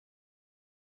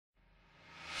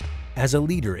As a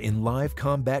leader in live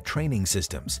combat training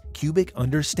systems, Cubic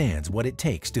understands what it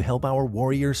takes to help our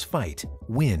warriors fight,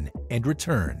 win, and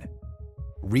return.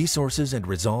 Resources and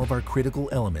resolve are critical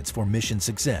elements for mission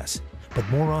success, but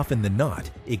more often than not,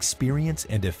 experience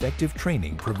and effective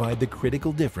training provide the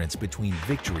critical difference between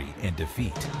victory and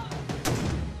defeat.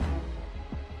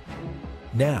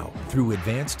 Now, through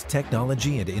advanced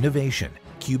technology and innovation,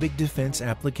 Cubic Defense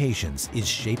Applications is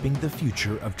shaping the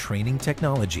future of training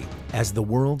technology as the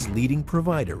world's leading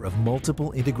provider of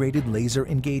multiple integrated laser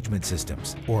engagement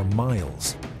systems, or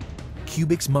MILES.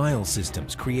 Cubic's MILES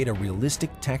systems create a realistic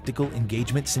tactical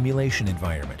engagement simulation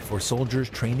environment for soldiers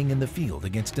training in the field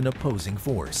against an opposing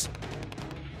force.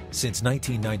 Since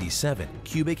 1997,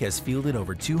 Cubic has fielded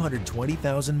over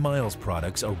 220,000 MILES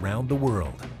products around the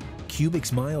world.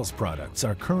 Cubic's MILES products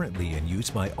are currently in use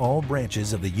by all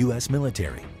branches of the U.S.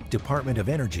 military, Department of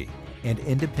Energy, and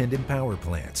independent power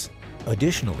plants.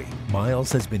 Additionally,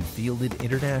 MILES has been fielded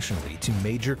internationally to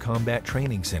major combat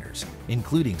training centers,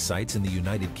 including sites in the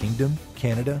United Kingdom,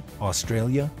 Canada,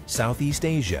 Australia, Southeast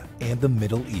Asia, and the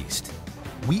Middle East.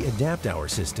 We adapt our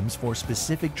systems for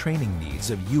specific training needs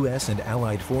of U.S. and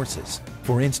allied forces.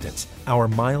 For instance, our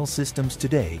MILES systems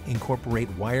today incorporate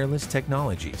wireless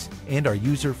technologies and are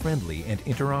user-friendly and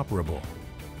interoperable.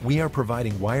 We are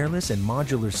providing wireless and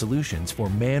modular solutions for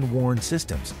man-worn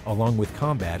systems, along with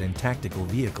combat and tactical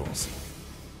vehicles.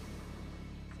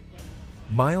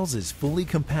 MILES is fully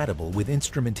compatible with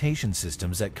instrumentation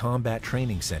systems at combat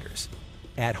training centers,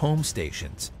 at home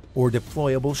stations, or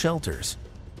deployable shelters.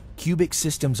 Cubic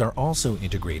systems are also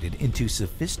integrated into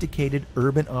sophisticated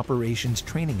urban operations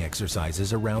training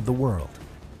exercises around the world.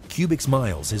 Cubic's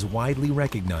MILES is widely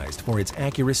recognized for its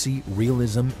accuracy,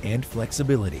 realism, and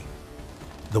flexibility.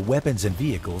 The weapons and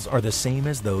vehicles are the same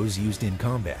as those used in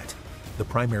combat. The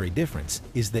primary difference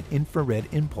is that infrared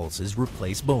impulses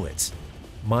replace bullets.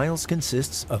 MILES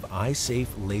consists of eye-safe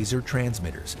laser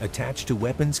transmitters attached to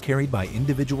weapons carried by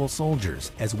individual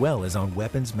soldiers as well as on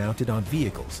weapons mounted on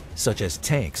vehicles, such as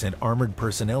tanks and armored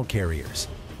personnel carriers.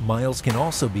 MILES can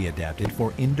also be adapted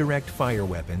for indirect fire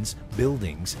weapons,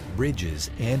 buildings,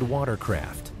 bridges, and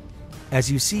watercraft. As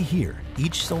you see here,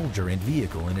 each soldier and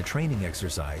vehicle in a training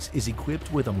exercise is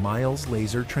equipped with a MILES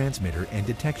laser transmitter and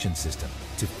detection system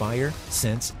to fire,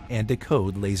 sense, and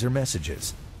decode laser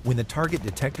messages. When the target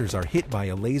detectors are hit by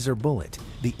a laser bullet,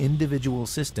 the individual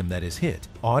system that is hit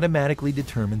automatically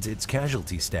determines its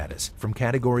casualty status from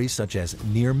categories such as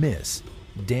near miss,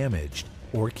 damaged,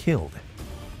 or killed.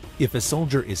 If a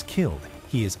soldier is killed,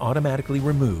 he is automatically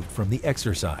removed from the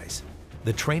exercise.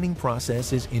 The training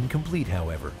process is incomplete,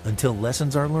 however, until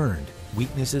lessons are learned,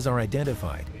 weaknesses are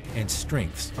identified, and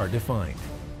strengths are defined.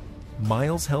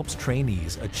 MILES helps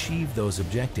trainees achieve those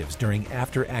objectives during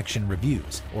after-action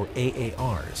reviews, or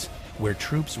AARs, where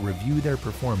troops review their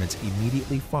performance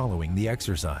immediately following the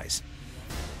exercise.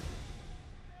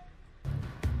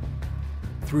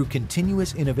 Through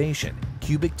continuous innovation,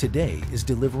 Cubic today is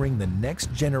delivering the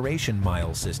next-generation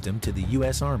MILES system to the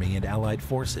U.S. Army and Allied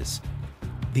Forces.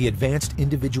 The Advanced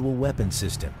Individual Weapon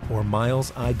System, or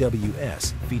MILES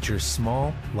IWS, features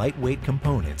small, lightweight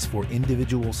components for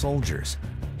individual soldiers.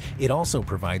 It also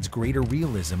provides greater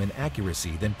realism and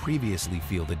accuracy than previously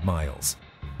fielded MILES.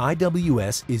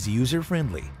 IWS is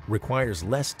user-friendly, requires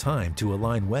less time to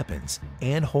align weapons,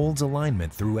 and holds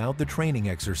alignment throughout the training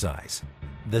exercise.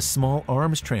 The Small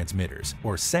Arms Transmitters,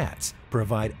 or SATs,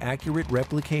 provide accurate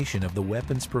replication of the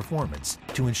weapon's performance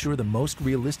to ensure the most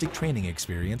realistic training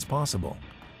experience possible.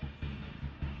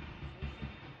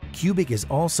 Cubic is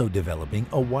also developing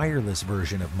a wireless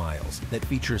version of MILES that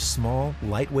features small,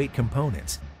 lightweight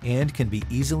components and can be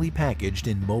easily packaged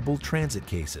in mobile transit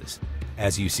cases.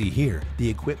 As you see here, the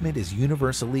equipment is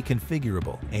universally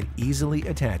configurable and easily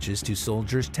attaches to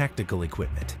soldiers' tactical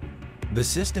equipment. The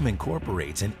system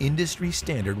incorporates an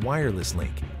industry-standard wireless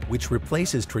link, which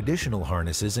replaces traditional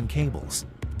harnesses and cables.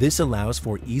 This allows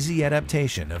for easy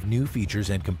adaptation of new features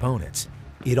and components.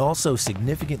 It also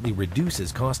significantly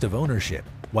reduces cost of ownership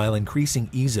while increasing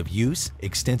ease of use,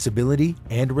 extensibility,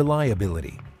 and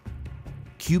reliability.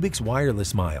 Cubic's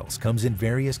wireless MILES comes in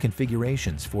various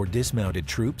configurations for dismounted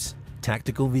troops,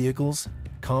 tactical vehicles,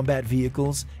 combat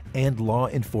vehicles, and law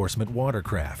enforcement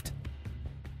watercraft.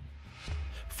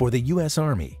 For the U.S.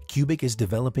 Army, Cubic is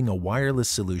developing a wireless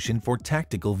solution for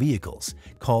tactical vehicles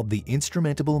called the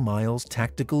Instrumentable MILES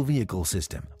Tactical Vehicle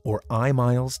System, or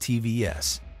iMILES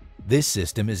TVS. This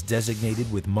system is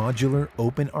designated with modular,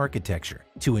 open architecture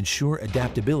to ensure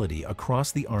adaptability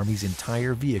across the Army's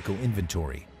entire vehicle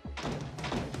inventory.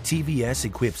 TVS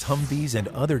equips Humvees and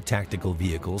other tactical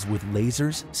vehicles with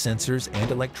lasers, sensors,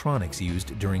 and electronics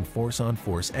used during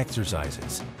force-on-force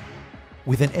exercises.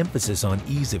 With an emphasis on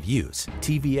ease of use,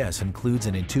 TVS includes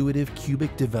an intuitive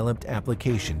Cubic-developed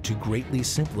application to greatly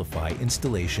simplify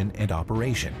installation and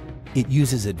operation. It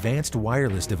uses advanced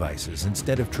wireless devices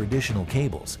instead of traditional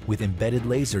cables with embedded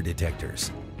laser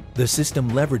detectors. The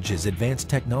system leverages advanced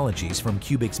technologies from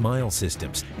Cubic's Miles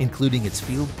systems, including its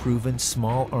field-proven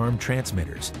small-arm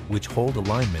transmitters, which hold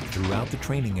alignment throughout the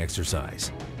training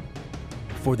exercise.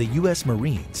 For the U.S.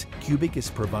 Marines, Cubic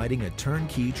is providing a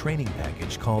turnkey training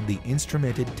package called the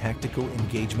Instrumented Tactical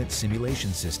Engagement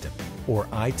Simulation System, or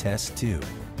ITES-2.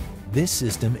 This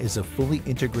system is a fully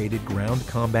integrated ground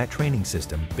combat training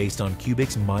system based on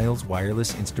Cubic's Miles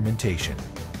wireless instrumentation.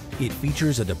 It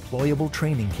features a deployable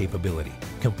training capability,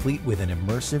 complete with an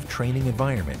immersive training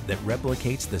environment that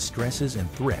replicates the stresses and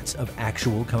threats of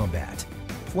actual combat.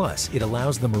 Plus, it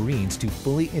allows the Marines to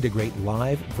fully integrate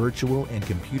live, virtual, and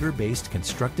computer-based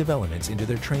constructive elements into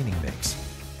their training mix.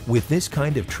 With this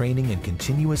kind of training and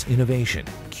continuous innovation,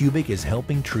 Cubic is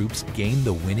helping troops gain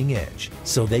the winning edge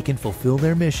so they can fulfill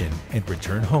their mission and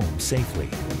return home safely.